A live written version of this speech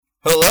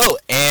Hello,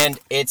 and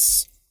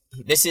this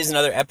is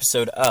another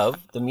episode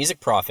of The Music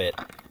Prophet.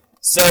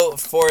 So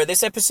for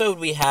this episode,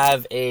 we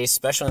have a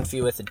special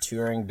interview with a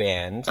touring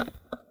band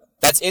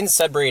that's in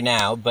Sudbury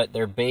now, but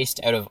they're based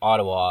out of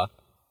Ottawa,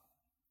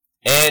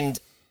 and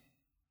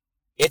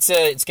it's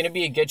going to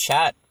be a good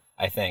chat,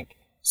 I think.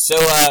 So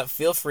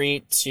feel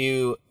free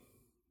to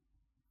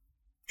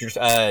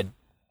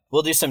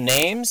we'll do some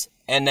names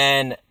and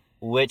then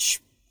what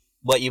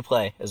you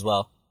play as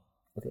well.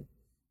 Okay.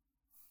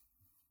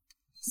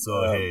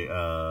 So, hey,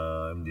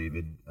 I'm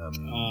David. I'm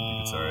the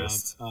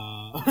guitarist.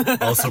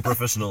 Also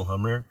professional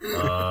hummer.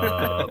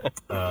 How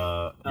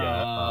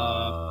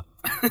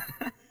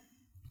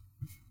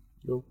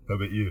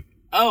about you?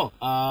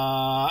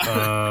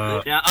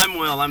 Yeah, I'm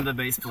Will. I'm the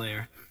bass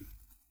player.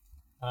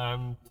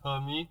 I'm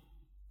Tommy.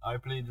 I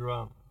play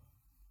drum.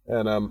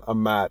 And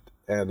I'm Matt,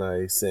 and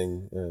I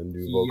sing and do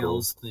He vocals.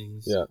 yells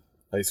things. Yeah,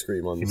 I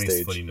scream on He the makes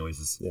stage. funny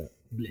noises. Yeah.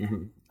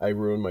 I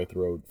ruin my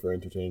throat for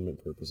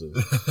entertainment purposes.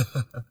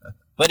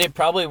 But it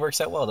probably works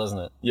out well, doesn't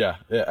it? Yeah,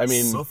 I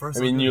mean, So far, so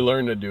good. you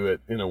learn to do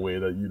it in a way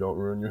that you don't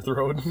ruin your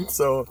throat.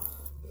 So,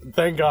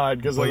 thank God,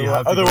 because Well, you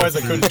have to go otherwise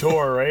I through- couldn't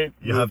tour, right?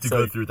 You have to It's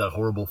go like- through that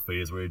horrible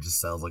phase where it just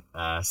sounds like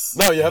ass.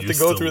 No, you have and to you're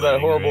go still through that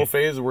learning, horrible right?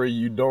 phase where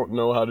you don't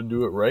know how to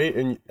do it right,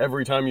 and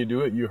every time you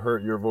do it, you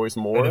hurt your voice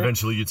more. And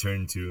eventually you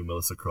turn to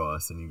Melissa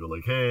Cross and you go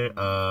like, hey,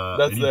 I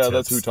need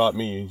That's tips. who taught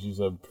me. She's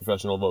a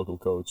professional vocal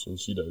coach, and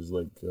she does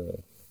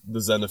the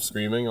Zen of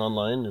Screaming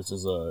online. It's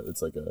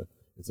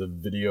a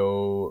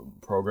video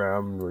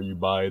program where you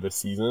buy the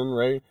season,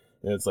 right?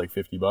 And it's like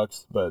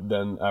 $50, but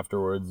then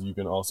afterwards you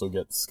can also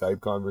get Skype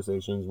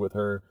conversations with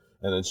her,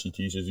 and then she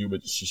teaches you.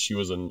 But she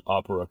was an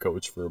opera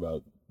coach for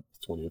about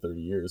 20 or 30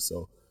 years.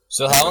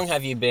 So how long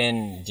have you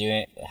been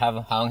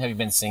how long have you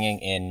been singing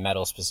in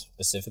metal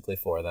specifically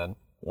for then?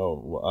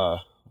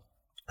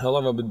 How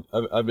long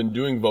I've been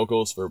doing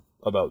vocals for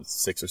about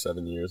 6 or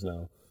 7 years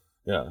now.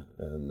 Yeah,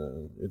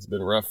 and it's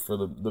been rough for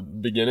the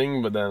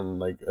beginning, but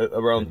then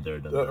around Been there,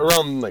 done that.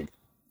 around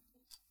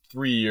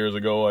 3 years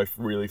ago, I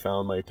really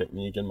found my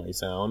technique and my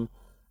sound,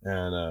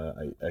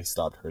 and I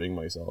stopped hurting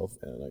myself,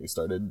 and I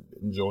started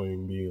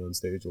enjoying being on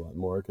stage a lot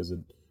more because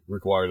it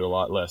required a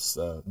lot less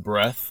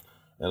breath,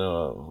 and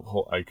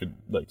I could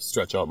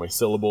stretch out my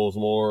syllables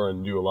more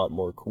and do a lot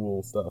more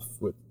cool stuff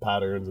with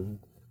patterns, and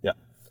yeah.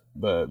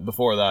 But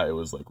before that, it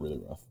was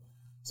really rough,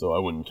 so I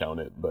wouldn't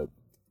count it, but.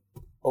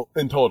 Oh,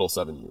 in total,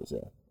 7 years,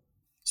 yeah.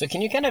 So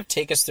can you kind of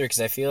take us through, because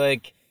I feel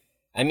like,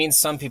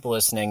 some people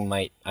listening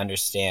might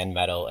understand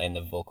metal and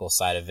the vocal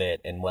side of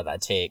it and what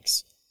that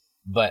takes,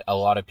 but a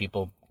lot of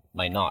people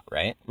might not,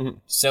 right? Mm-hmm.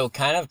 So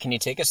can you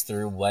take us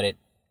through what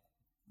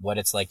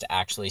it's like to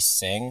actually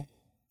sing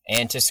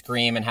and to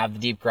scream and have the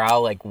deep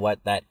growl,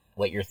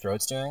 what your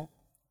throat's doing?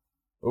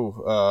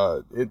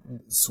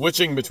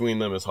 Switching between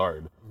them is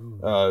hard.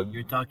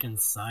 You're talking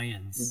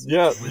science.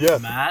 Yeah, with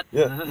Matt.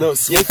 Yeah, no,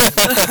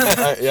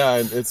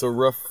 and it's a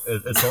rough.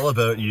 It's all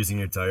about using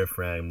your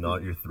diaphragm,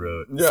 not your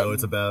throat. Yeah. So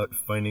it's about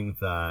finding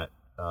that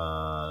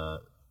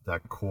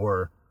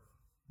core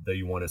that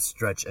you want to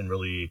stretch and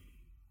really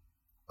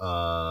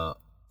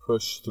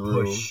Push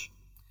through.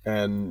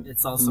 And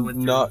It's also with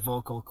your not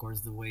vocal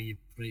cords, the way you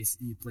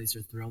place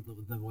your throat,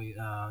 the way.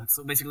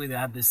 So basically, they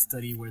had this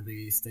study where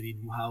they studied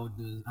how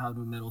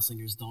do metal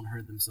singers don't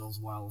hurt themselves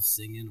while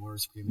singing or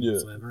screaming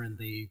whatsoever, and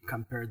they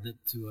compared it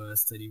to a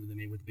study they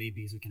made with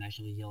babies who can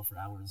actually yell for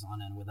hours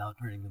on end without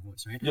hurting their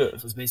voice, right? Yeah.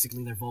 So it's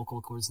basically their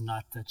vocal cords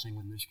not touching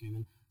when they're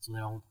screaming, so they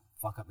don't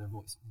fuck up their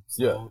voice.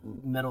 So Yeah.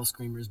 metal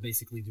screamers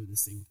basically do the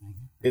same thing.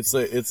 it's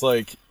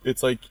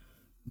like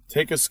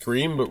take a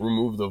scream but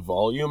remove the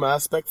volume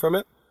aspect from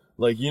it.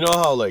 You know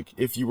how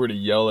if you were to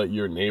yell at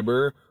your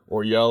neighbor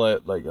or yell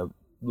at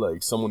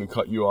someone who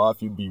cut you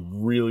off, you'd be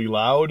really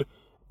loud,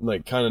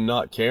 kind of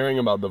not caring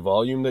about the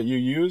volume that you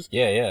use.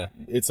 Yeah.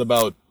 It's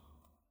about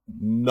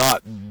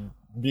not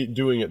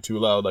doing it too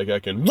loud. I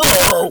can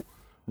and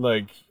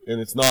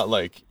it's not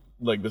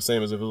the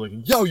same as if it was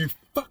yo, you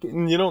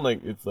fucking,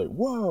 it's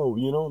whoa,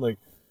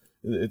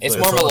 It's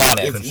more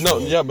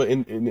melodic. But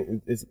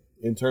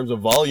in terms of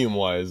volume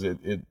wise,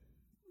 it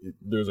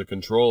there's a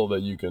control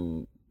that you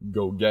can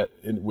go get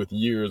with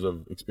years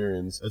of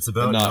experience. It's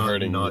about and not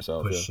hurting not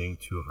yourself. pushing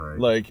too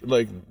hard.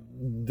 Like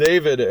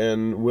David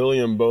and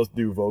William both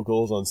do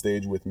vocals on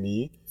stage with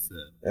me,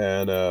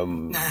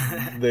 and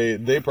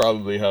they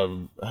probably have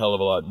a hell of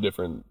a lot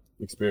different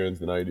experience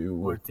than I do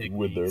with their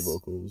techniques.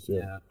 vocals.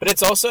 Yeah. But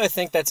it's also, I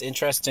think that's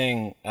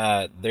interesting.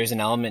 There's an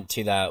element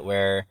to that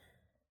where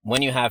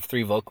when you have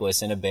three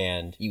vocalists in a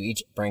band, you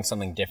each bring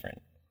something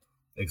different.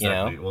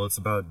 Exactly. You know? Well, it's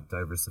about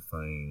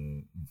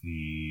diversifying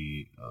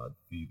the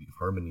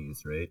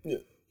harmonies, right? Yeah.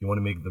 You want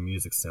to make the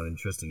music sound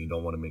interesting. You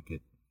don't want to make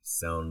it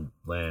sound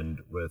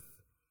bland with,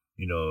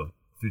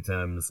 3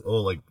 times,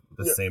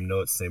 the same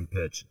note, same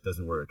pitch. It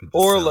doesn't work. It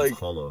just sounds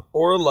hollow.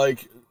 Or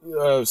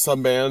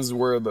some bands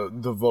where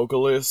the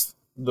vocalist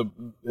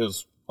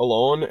is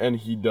alone and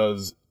he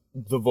does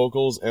the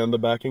vocals and the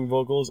backing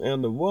vocals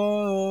and the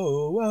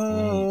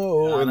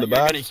whoa in the you're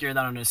back. gonna hear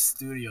that on a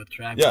studio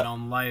track, Yeah. but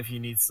on live he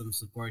needs some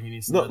support. He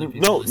needs some No, other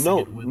people no, to sing no.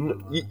 it with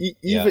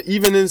him.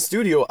 Even in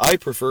studio, I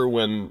prefer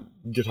when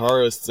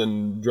guitarists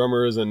and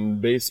drummers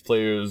and bass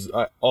players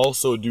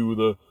also do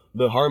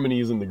the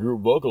harmonies and the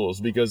group vocals,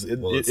 because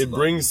it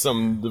brings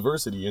some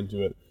diversity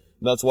into it.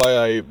 That's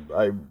why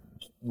I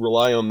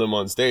rely on them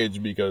on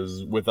stage,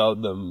 because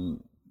without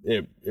them,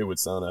 it would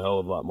sound a hell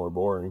of a lot more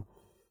boring.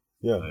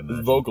 Yeah,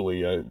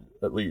 vocally,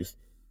 at least.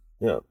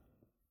 Yeah.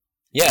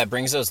 Yeah, it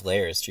brings those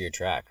layers to your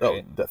track,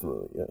 right? Oh,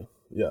 definitely,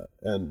 yeah.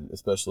 And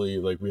especially,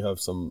 like, we have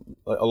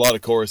a lot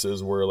of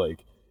choruses where,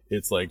 like,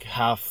 it's like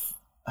half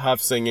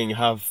singing,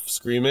 half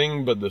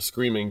screaming, but the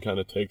screaming kind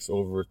of takes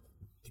over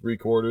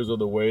 3/4 of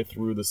the way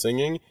through the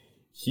singing.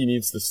 He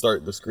needs to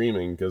start the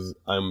screaming because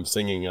I'm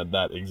singing at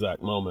that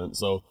exact moment.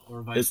 So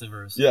Or vice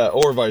versa. Yeah,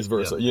 or vice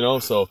versa. You know,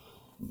 so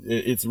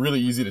it's really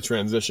easy to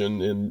transition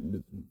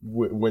in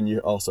when you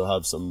also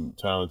have some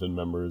talented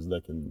members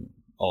that can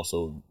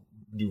also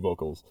do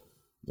vocals.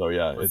 So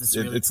yeah, it's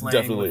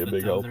definitely a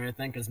big help. I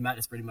think because Matt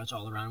is pretty much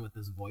all around with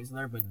his voice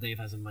there, but Dave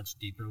has a much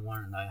deeper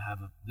one, and I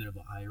have a bit of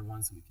a higher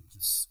one, so we can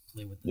just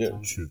play with the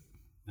tones. True.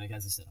 Like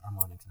as I said,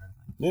 harmonics and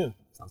everything. Yeah.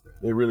 Sounds great.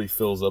 It really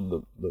fills up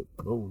the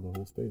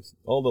whole space.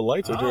 All the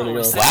lights are turning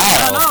on.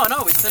 Wow.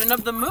 No, we're setting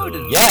up the mood.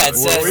 Yeah,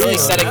 it's really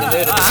setting the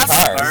mood of this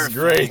car. Perfect.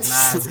 Great.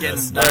 Nah, it's getting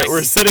All right, nice.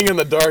 we're sitting in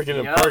the dark in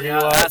a parking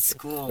lot. That's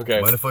cool.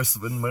 Okay. Mind if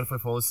I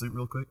fall asleep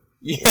real quick?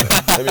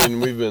 I mean,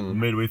 we've been.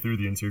 Midway through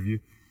the interview.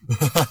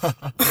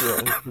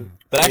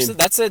 But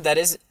actually, that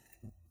is.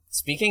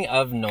 Speaking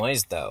of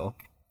noise, though,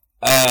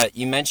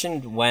 you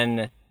mentioned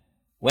when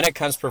it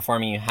comes to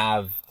performing, you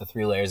have the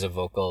 3 layers of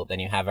vocal, then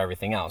you have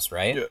everything else,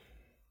 right? Yeah.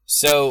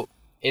 So,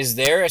 is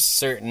there a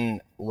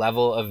certain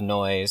level of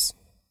noise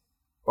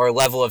or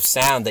level of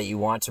sound that you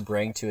want to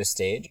bring to a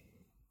stage?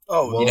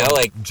 Oh, You know,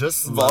 like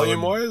Just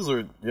volume wise,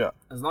 or yeah,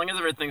 As long as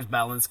everything's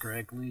balanced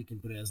correctly, you can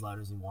put it as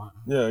loud as you want.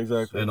 yeah,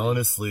 exactly. And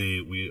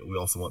honestly, we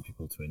also want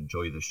people to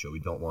enjoy the show.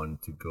 We don't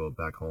want to go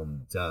back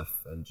home deaf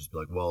and just be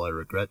like, well, I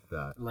regret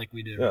that. Like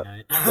we do Yeah. every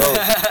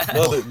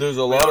night. There's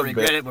a We lot don't of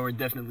regret it, but we're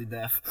definitely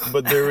deaf.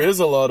 but there is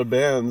a lot of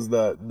bands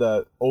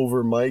that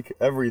over mic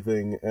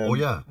everything and Oh,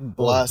 yeah.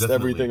 blast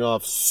definitely. everything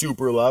off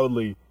super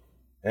loudly,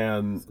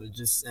 and So it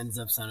just ends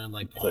up sounding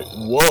like like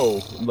whoa,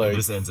 It like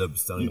just ends up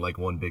sounding like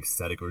one big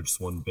static or just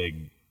one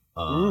big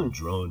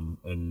drone,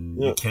 and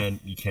Yeah.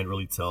 you can't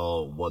really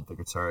tell what the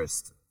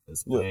guitarist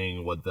is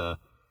playing, what the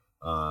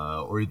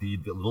or the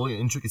little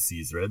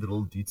intricacies, right? The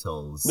little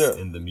details Yeah.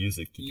 in the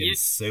music. You can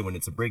say when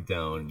it's a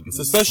breakdown, you can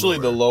especially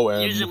the slower. low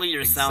end. usually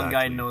your sound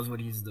guy Exactly. knows what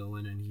he's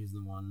doing, and he's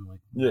the one like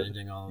Yeah.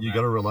 managing all of You that.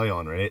 gotta rely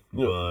on, right?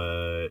 Yeah.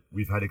 But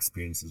we've had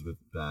experiences with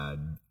bad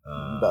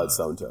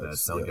sound techs, bad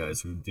sound yeah.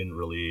 guys who didn't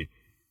really,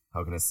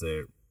 how can I say,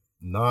 it,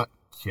 not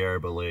care,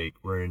 but like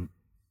weren't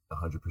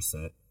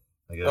 100%.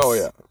 I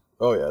guess.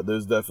 Oh yeah.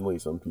 There's definitely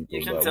some people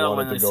You can that tell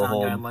when wanted the to go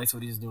sound guy home. likes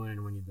what he's doing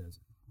and when he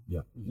doesn't.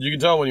 You can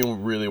tell when he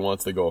really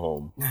wants to go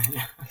home.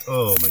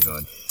 Oh my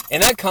god.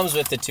 and that comes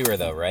with the tour,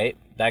 though, right?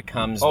 That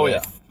comes Oh with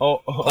yeah. Oh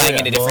playing yeah.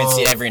 in a different Well-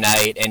 seat every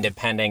night and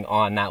depending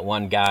on that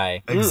one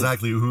guy.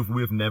 Exactly. Who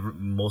we've never,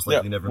 most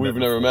likely never met. we've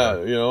never before.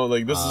 met. You know,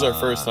 like this is our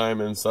first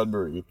time in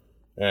Sudbury,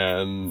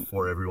 and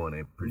For everyone,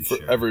 I'm pretty for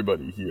sure.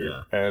 everybody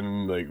here, Yeah.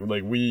 and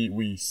like we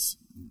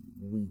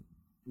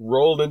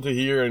rolled into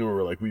here and we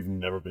were like, we've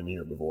never been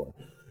here before.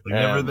 Like,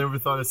 And- never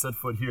thought I set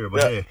foot here,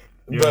 but Yeah. hey,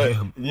 here I But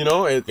am. you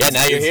know,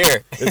 Now you're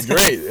here. It's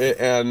great,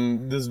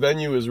 and this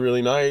venue is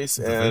really nice,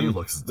 venue and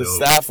looks the dope.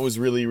 staff was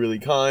really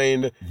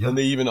kind, Yeah. and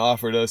they even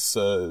offered us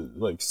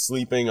like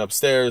sleeping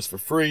upstairs for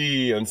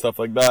free and stuff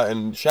like that,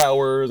 and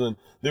showers, and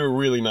they were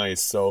really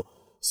nice. So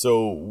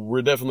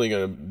we're definitely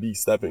gonna be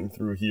stepping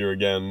through here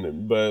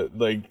again. But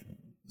like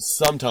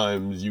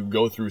sometimes you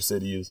go through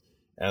cities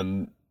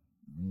and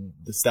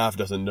the staff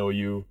doesn't know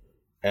you,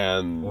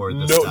 and Or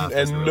the staff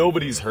doesn't really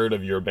nobody's care. heard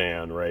of your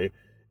band, right?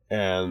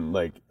 And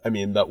like, I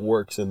mean, that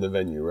works in the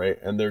venue, right?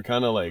 And they're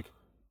kind of like,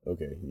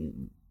 okay,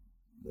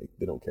 like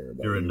they don't care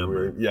about You're a you.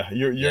 number.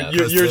 You're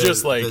Because you're the-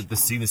 just like, the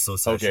scene is so okay,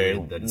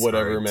 saturated that it's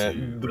whatever, hard man.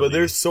 to But really-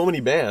 there's so many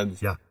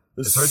bands. yeah,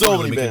 There's it's hard so to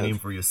really many make a bands. name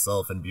for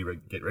yourself and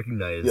get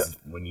recognized Yeah.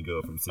 when you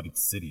go from city to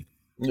city.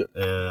 Yeah.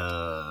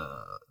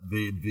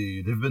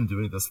 They've been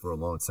doing this for a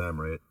long time,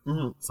 right?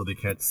 Mhm. So they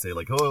can't say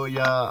like, oh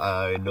yeah,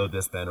 I know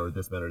this band or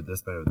this band or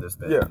this band or this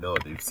band. Yeah. No,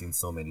 they've seen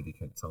so many they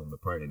can't tell them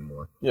apart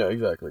anymore. Yeah,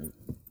 exactly.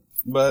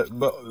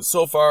 But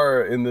so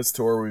far in this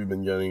tour, we've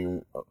been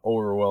getting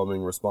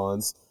overwhelming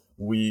response.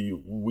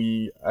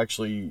 We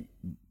actually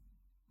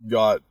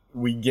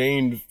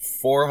gained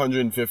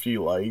 450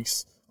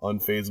 likes on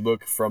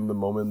Facebook from the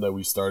moment that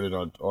we started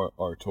on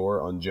our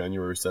tour on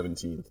January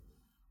 17th,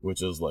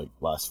 which is like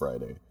last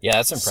Friday. Yeah,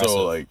 that's impressive.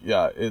 So like,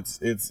 yeah,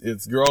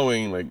 it's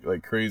growing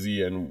like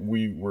crazy, and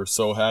we were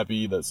so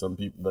happy that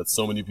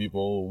so many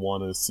people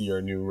want to see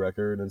our new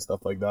record and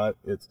stuff like that.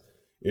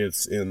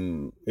 It's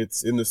in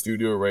the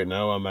studio right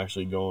now. I'm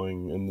actually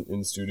going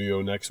in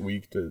studio next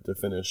week to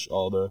finish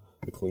all the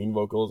clean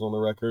vocals on the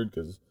record,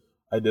 because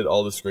I did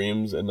all the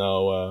screams, and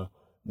now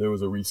there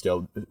was a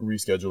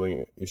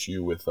rescheduling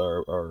issue with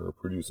our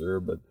producer,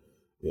 but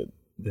it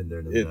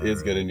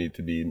is going to need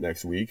to be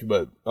next week.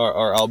 But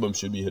our album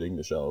should be hitting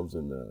the shelves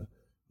in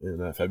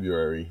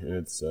February, and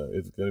it's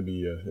going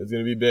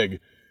to be big.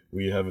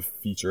 We have a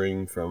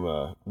featuring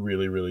from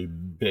really, really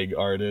big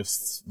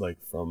artists, like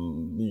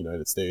from the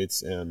United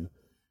States, and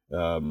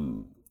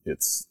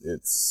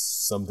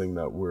it's something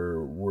that we're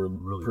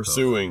really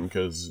pursuing,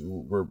 because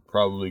we're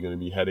probably going to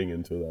be heading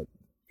into that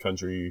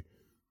country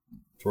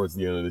towards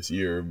the end of this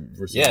year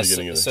versus the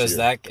beginning of this year.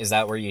 So is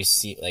that where you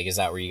see, like, is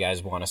that where you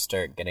guys want to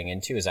start getting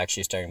into? Is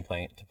actually starting to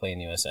play in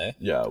the USA?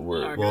 Yeah,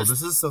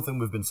 this is something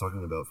we've been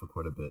talking about for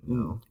quite a bit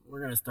now.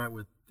 We're gonna start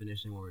with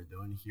finishing what we're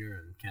doing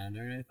here in Canada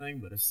and everything,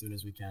 but as soon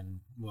as we can,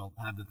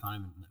 have the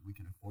time and we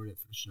can afford it,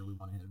 for sure, we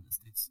want to hit in the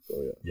States.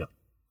 Oh yeah.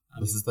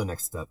 This is the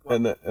next step.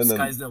 And then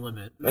sky's the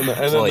limit.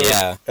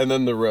 And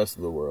then the rest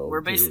of the world.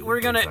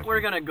 We're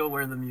gonna go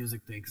where the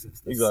music takes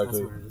us.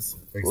 Exactly. That's where it is.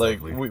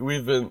 Like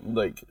we've been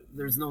like.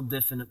 There's no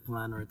definite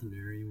plan or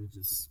itinerary. We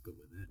just go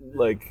with it.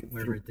 Like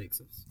wherever it takes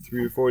us.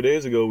 3 or 4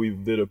 days ago, we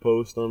did a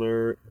post on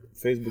our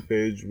Facebook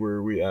page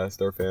where we asked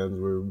our fans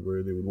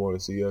where they would want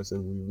to see us,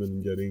 and we've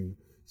been getting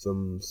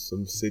some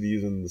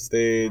cities in the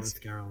States.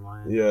 North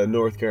Carolina. Yeah,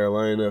 North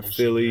Carolina,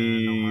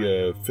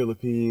 Philly,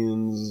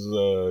 Philippines.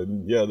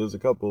 There's a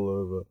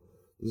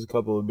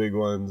couple of big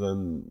ones,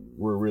 and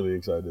we're really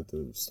excited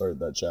to start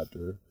that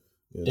chapter.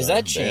 Does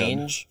that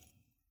change?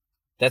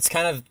 That's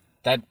kind of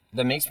that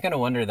makes me kind of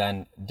wonder.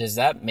 Then, does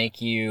that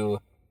make you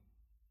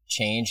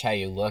change how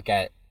you look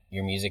at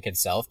your music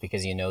itself,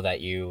 because you know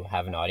that you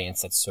have an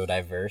audience that's so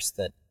diverse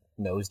that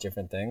knows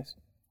different things?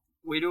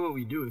 We do what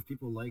we do. If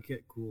people like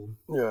it, cool.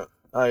 Yeah.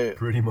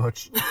 Pretty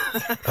much.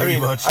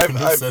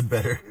 I've said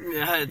better.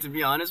 Yeah, to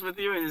be honest with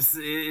you,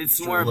 it's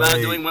more about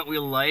doing what we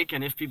like,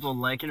 and if people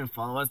like it and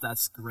follow us,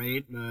 that's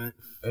great. But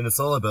and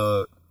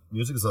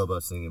music is all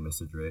about sending a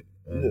message, right?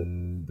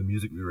 And the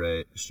music we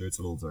write, sure, it's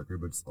a little darker,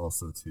 but it's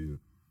also to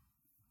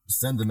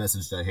send the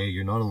message that, hey,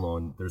 you're not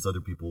alone. There's other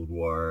people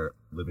who are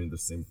living the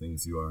same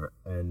things you are,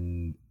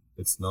 and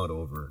it's not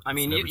over. I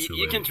mean,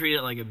 you can treat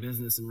it like a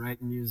business and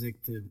write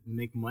music to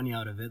make money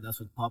out of it. That's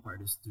what pop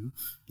artists do.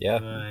 Yeah.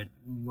 But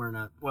we're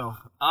not. Well,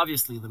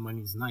 obviously the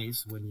money's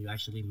nice when you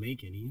actually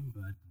make any,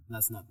 but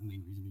that's not the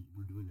main reason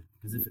we're doing it.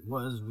 Because if it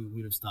was,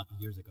 we'd have stopped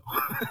years ago.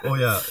 Oh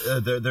yeah,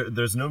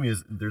 there's no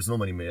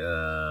money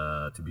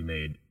to be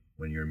made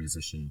when you're a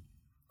musician,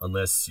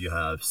 unless you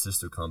have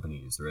sister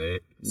companies,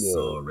 right? Yeah.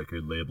 So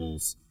record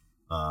labels.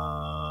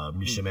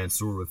 Michel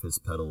Mansour with his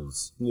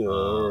pedals,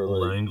 or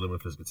Ola England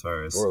with his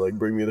guitars, or like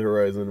Bring Me the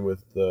Horizon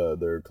with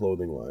their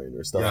clothing line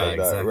or stuff like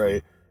that,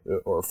 right?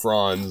 Or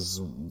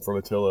Franz from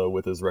Attila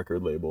with his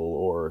record label,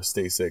 or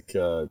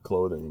Stasik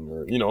clothing,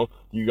 or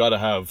you got to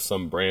have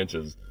some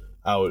branches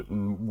out,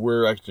 and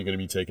we're actually going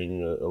to be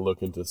taking a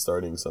look into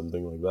starting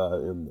something like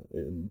that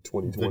in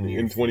 2020,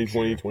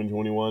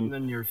 2021. In the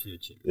near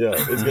future. Yeah,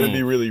 it's going to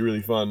be really,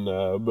 really fun,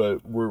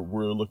 but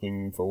we're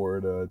looking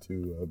forward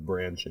to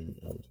branching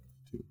out.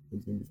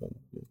 It's gonna be fun.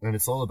 Yeah. And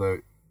it's all about,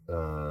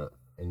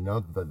 and now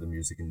that the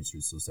music industry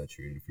is so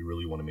saturated, if you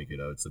really want to make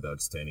it out, it's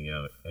about standing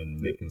out and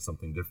making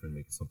something different,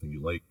 making something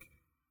you like,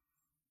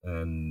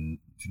 and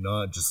to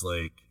not just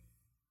like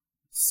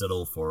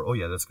settle for, oh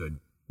yeah, that's good.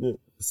 Yeah.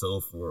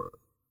 Settle for,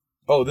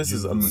 oh, this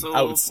is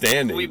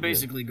outstanding. We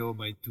basically go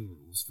by 2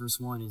 rules.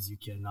 First one is you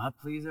cannot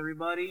please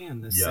everybody,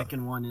 and the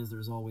second one is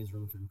there's always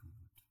room for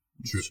improvement.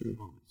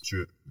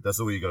 True. That's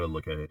the way you got to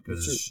look at it,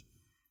 because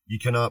you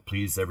cannot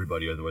please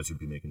everybody, otherwise you'd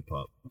be making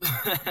pop.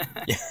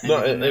 No,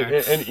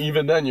 and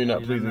even then you're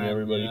not pleasing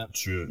everybody. Yeah.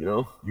 True.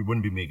 You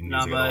wouldn't be making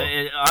music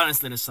at all.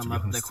 Honestly, to sum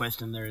up the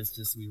question, there is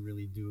just we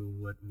really do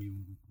what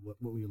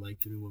we like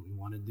to do, what we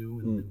want to do,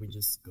 and then we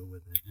just go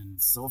with it.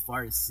 And so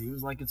far, it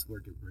seems like it's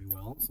working pretty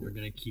well. So we're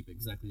gonna keep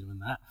exactly doing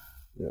that,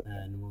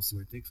 and we'll see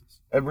where it takes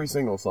us. Every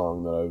single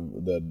song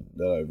that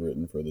I've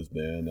written for this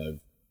band,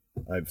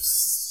 I've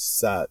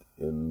sat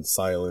in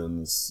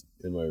silence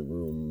in my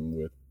room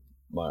with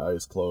my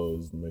eyes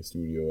closed in my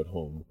studio at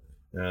home,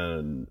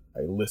 and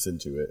I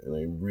listened to it, and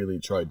I really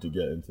tried to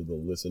get into the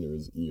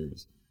listener's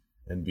ears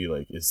and be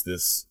like, is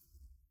this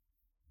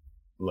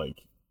like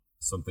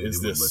something they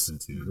would listen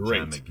to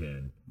great?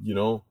 Jam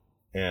again,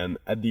 and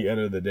at the end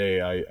of the day,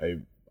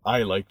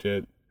 I liked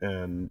it,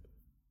 and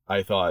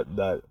I thought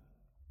that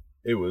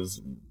it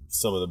was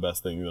some of the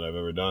best things that I've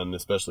ever done,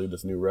 especially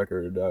this new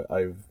record.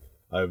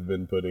 I've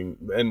been putting,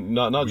 and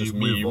not just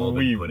me,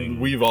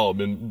 we've all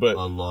been, but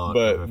a lot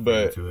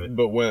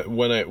but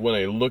when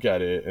I look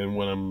at it, and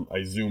when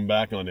I zoom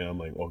back on it, I'm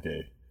like,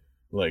 okay,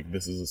 like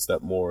this is a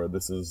step more.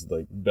 This is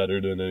like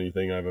better than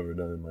anything I've ever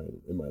done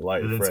in my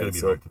life. And it's gonna be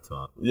hard to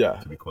top. Yeah,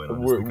 to be quite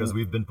honest, because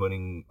we've been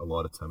putting a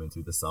lot of time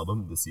into this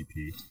album, this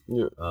EP.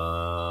 Yeah.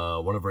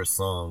 One of our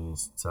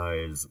songs,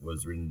 Ties,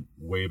 was written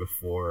way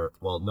before.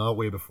 Well, not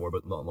way before,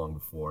 but not long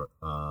before.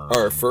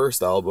 Our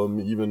first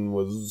album even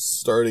was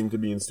starting to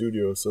be in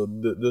studio. So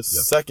the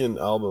second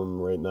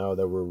album right now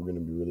that we're going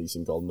to be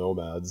releasing, called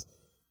Nomads,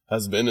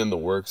 has been in the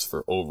works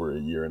for over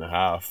a year and a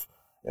half.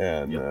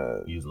 And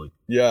easily.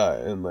 Yeah,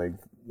 and like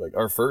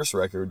our first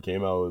record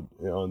came out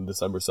on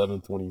December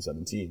 7th,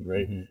 2017,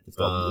 right? Mm-hmm. It's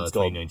called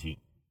 2019.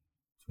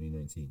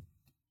 2019.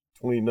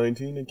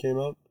 2019 it came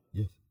out?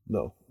 Yes.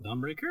 No.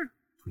 Dawnbreaker?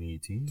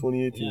 2018.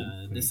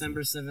 2018. Yeah,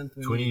 December 7th,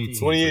 2018.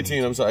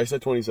 2018, I'm sorry, I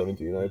said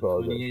 2017, I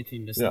apologize.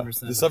 2018, December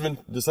Yeah,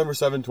 7th. December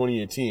 7th,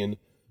 2018.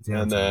 Damn,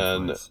 And time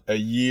then flies. a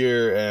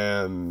year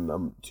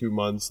and 2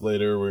 months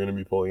later, we're going to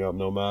be pulling out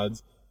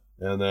Nomads.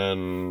 And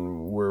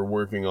then we're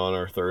working on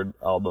our third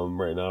album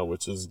right now,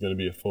 which is going to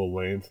be a full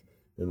length.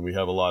 And we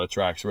have a lot of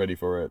tracks ready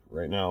for it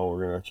right now.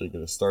 We're actually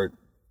going to start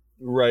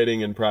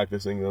writing and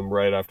practicing them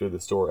right after the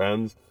tour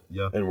ends.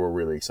 Yeah. And we're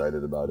really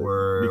excited about it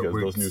because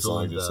We're those new still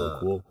songs are so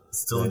cool.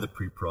 Still in the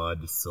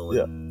pre-prod, still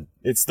in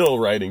It's still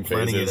writing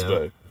planning phases, it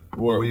out. but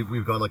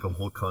We've got like a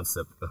whole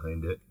concept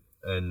behind it,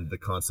 and the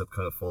concept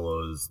kind of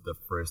follows the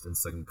first and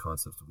second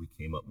concepts that we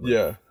came up with.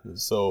 yeah.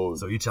 So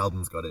each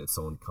album's got its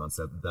own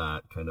concept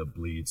that kind of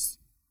bleeds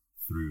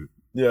through.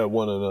 yeah,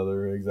 one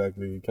another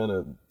exactly. Kind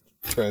of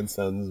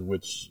transcends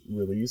which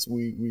release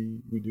we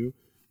do.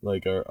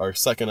 Like our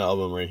second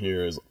album right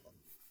here is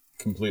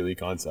completely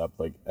concept.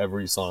 Like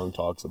every song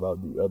talks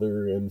about the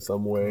other in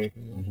some way.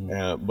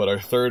 But our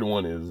third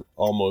one is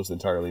almost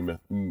entirely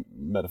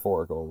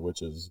metaphorical,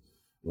 which is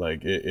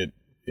like it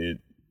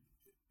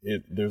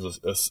there's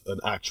an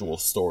actual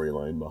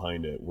storyline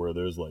behind it where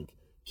there's like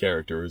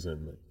characters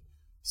and like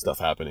stuff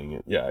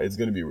happening. Yeah, it's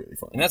gonna be really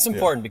fun. And that's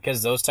important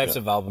because those types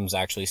of albums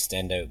actually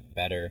stand out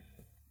better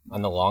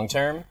on the long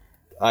term.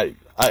 I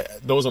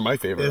those are my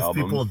favorite If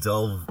albums. people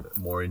delve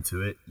more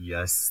into it,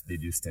 yes, they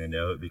do stand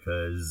out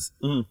because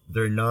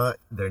they're not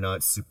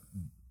super.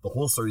 The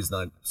whole story is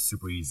not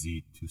super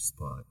easy to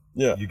spot.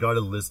 Yeah. You gotta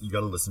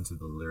listen to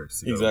the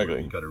lyrics.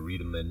 Exactly. You gotta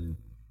read them and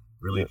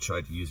really try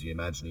to use your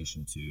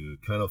imagination to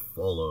kind of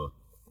follow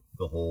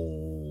the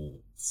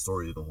whole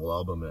story, the whole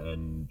album,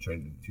 and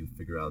trying to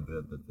figure out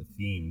the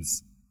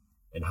themes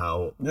and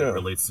how it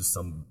relates to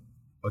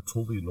a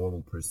totally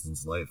normal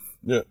person's life.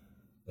 Yeah.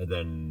 And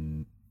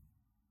then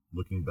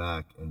looking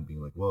back and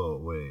being like, whoa,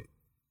 wait,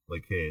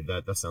 like, hey,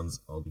 that sounds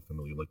oddly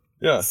familiar. Like,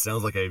 it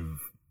sounds like I've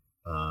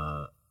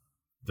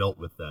dealt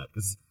with that.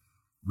 Because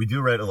we do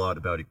write a lot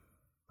about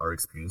our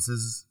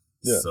experiences.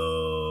 Yeah.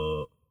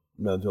 So,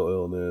 Mental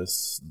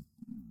illness.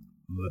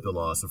 with the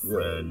loss of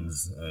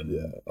friends and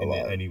in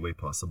any way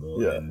possible.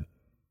 Yeah. And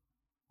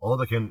all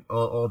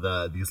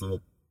that, these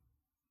little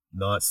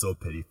not so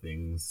petty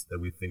things that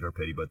we think are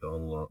petty, but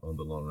on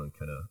the long run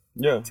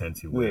kind of tend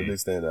to weigh. They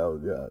stand out.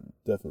 Yeah,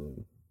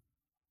 definitely.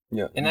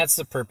 Yeah. And that's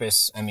the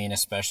purpose, I mean,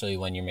 especially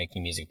when you're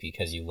making music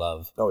because you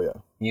love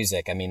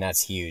music. I mean,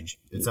 that's huge.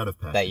 It's out of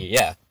passion. That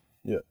Yeah.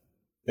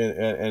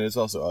 And it's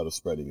also out of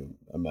spreading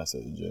a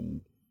message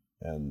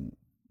and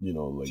you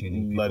know, like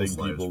Changing letting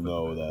people's lives people for the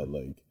know better. that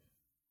like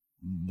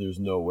there's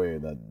no way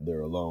that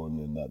they're alone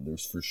and that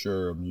there's for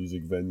sure a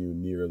music venue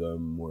near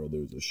them where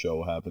there's a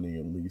show happening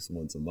at least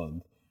once a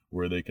month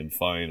where they can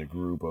find a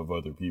group of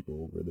other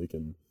people where they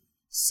can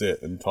sit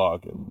and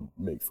talk and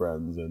make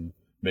friends and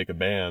make a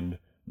band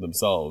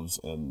themselves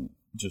and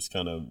just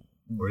kind of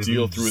Or even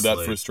deal through just, that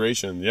like,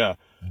 frustration. Yeah.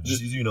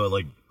 Just,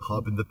 like,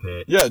 hop in the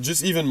pit. Yeah,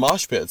 just even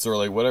mosh pits or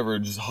like whatever.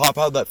 Just hop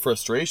out that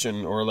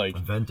frustration or like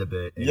Vent a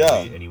bit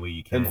any way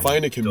you can. and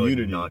find a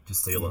community. Not to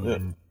stay alone. Yeah.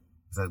 And,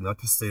 not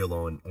to stay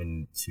alone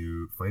and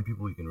to find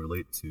people you can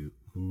relate to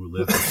who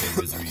live the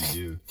same misery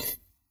you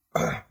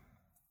do.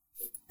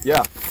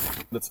 Yeah,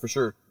 that's for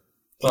sure.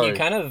 Can you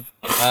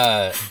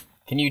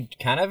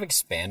kind of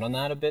expand on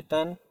that a bit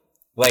then?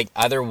 Like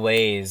other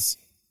ways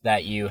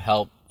that you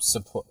help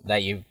support,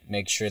 that you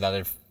make sure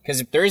that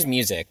because there is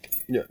music.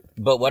 Yeah.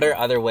 But what are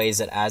other ways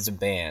that as a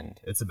band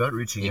It's about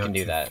reaching You out can do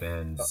to that.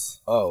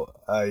 fans. Oh,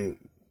 I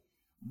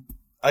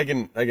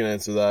can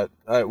answer that.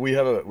 We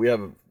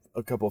have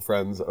a couple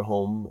friends at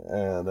home,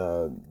 and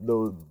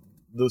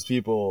those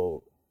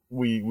people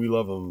we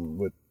love them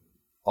with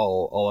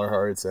all our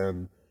hearts.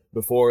 And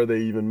before they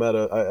even met,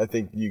 I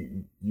think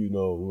you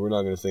know we're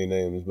not going to say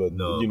names, but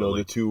No, you know but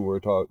like-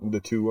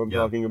 the two I'm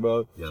talking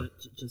about. Yeah.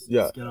 Just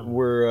Yeah, get on.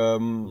 we're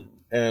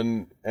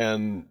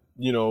and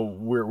you know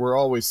we're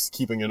always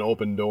keeping an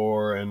open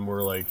door, and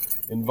we're like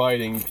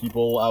inviting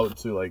people out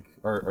to like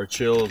our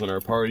chills and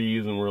our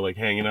parties, and we're like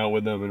hanging out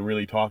with them and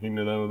really talking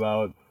to them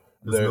about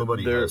Because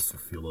nobody has to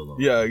feel alone.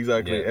 yeah,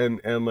 exactly. Yeah.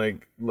 And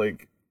like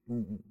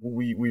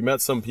we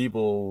met some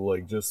people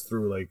like just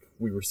through like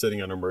we were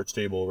sitting on a merch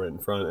table right in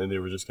front, and they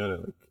were just kind of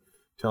like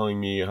telling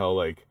me how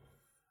like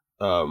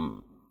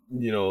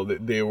you know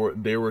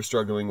they were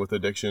struggling with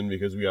addiction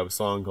because we have a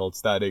song called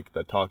Static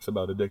that talks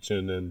about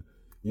addiction, and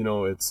you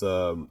know it's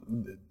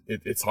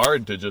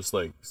hard to just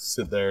like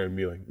sit there and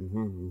be like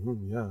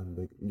yeah, and,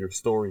 like your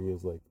story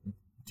is like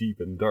deep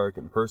and dark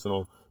and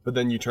personal, but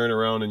then you turn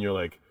around and you're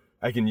like,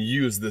 I can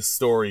use this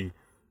story,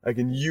 I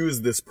can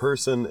use this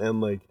person,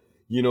 and like,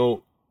 you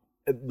know,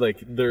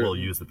 like they're Well,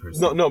 use the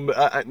person. no in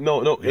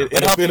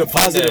help a you find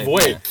positive a-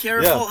 way. yeah.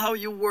 Careful how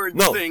you word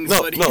things,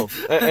 buddy.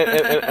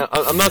 And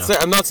I'm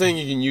not saying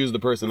you can use the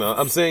person.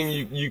 I'm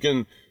saying you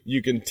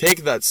can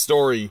take that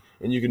story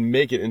and you can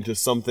make it into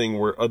something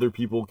where other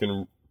people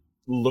can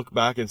look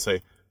back and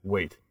say,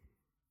 wait,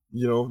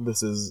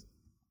 this is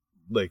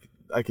like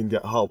I can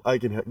get help. I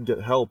can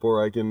get help,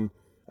 or I can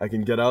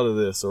get out of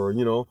this, or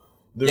you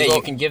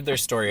can give their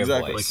story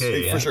Exactly. a voice. Like,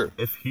 hey, for sure.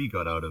 if he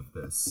got out of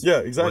this, Yeah,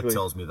 exactly. what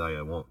tells me that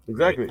I won't?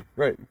 Exactly,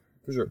 right,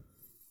 for sure.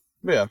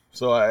 But yeah,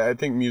 so I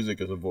think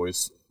music is a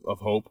voice of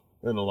hope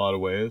in a lot of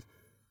ways,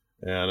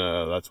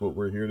 and that's what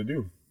we're here to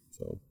do.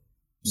 So,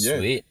 yeah.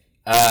 Sweet.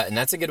 And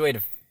that's a good way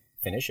to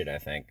finish it, I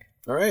think.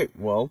 All right,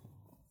 well.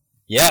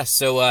 Yeah,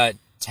 so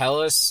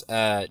tell us,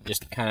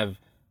 just kind of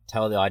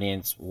tell the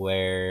audience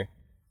where,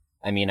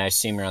 I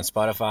assume you're on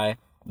Spotify,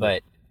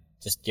 but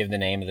just give the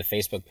name of the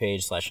Facebook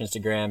page /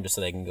 Instagram just so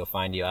they can go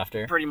find you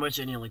after. Pretty much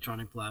any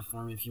electronic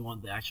platform. If you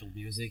want the actual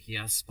music,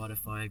 yes,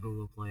 Spotify,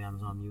 Google Play,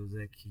 Amazon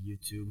Music,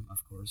 YouTube, of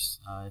course.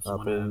 If you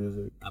Apple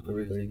Music, Apple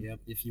everything. Music, yep.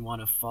 If you want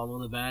to follow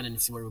the band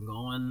and see where we're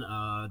going,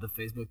 the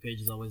Facebook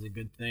page is always a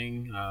good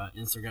thing.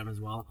 Instagram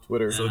as well.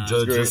 Twitter. So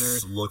great.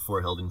 just look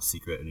for Held in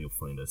Secret and you'll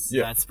find us.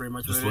 Yeah. That's pretty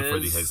much Just what look it for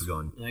the is.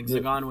 hexagon. The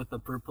hexagon with the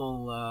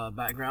purple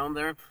background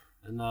there.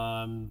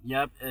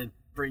 And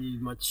pretty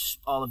much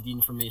all of the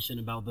information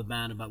about the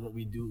band, about what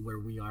we do, where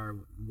we are,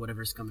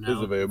 whatever's coming out.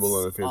 Is available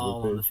on the it's Facebook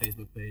all page. on the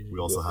Facebook page. We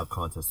also have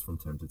contests from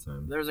time to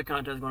time. There's a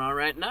contest going on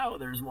right now.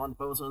 There's one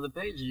post on the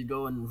page. You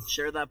go and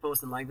share that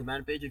post and like the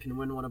band page. You can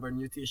win one of our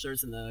new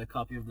t-shirts and a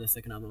copy of the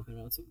second album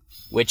coming out soon.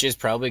 Which is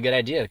probably a good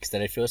idea, because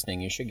then if you're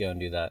listening, you should go and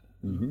do that.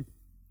 Mm-hmm.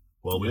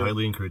 Well, we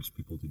highly encourage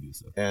people to do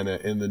so. And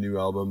in the new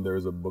album,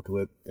 there's a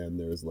booklet, and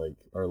there's like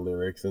our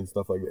lyrics and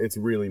stuff like that. It's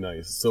really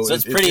nice. So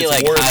it's pretty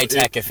like worth, high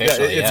tech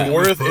official. It's Yeah.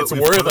 worth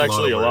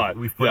actually a work. lot.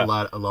 We've put Yeah.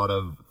 a lot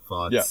of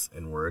thoughts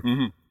and work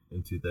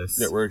into this.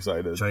 Yeah, we're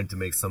excited. Trying to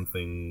make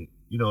something,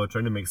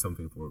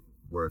 for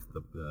worth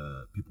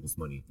the people's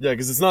money. Yeah,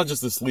 because it's not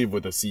just a sleeve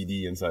with a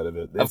CD inside of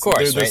it. Of course,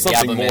 there's right? The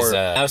something album more. is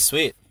oh,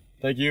 sweet.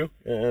 Thank you,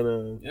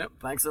 and Yep,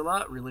 thanks a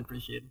lot. Really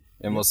appreciate it.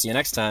 And we'll see you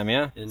next time,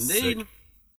 yeah? Indeed. Sick.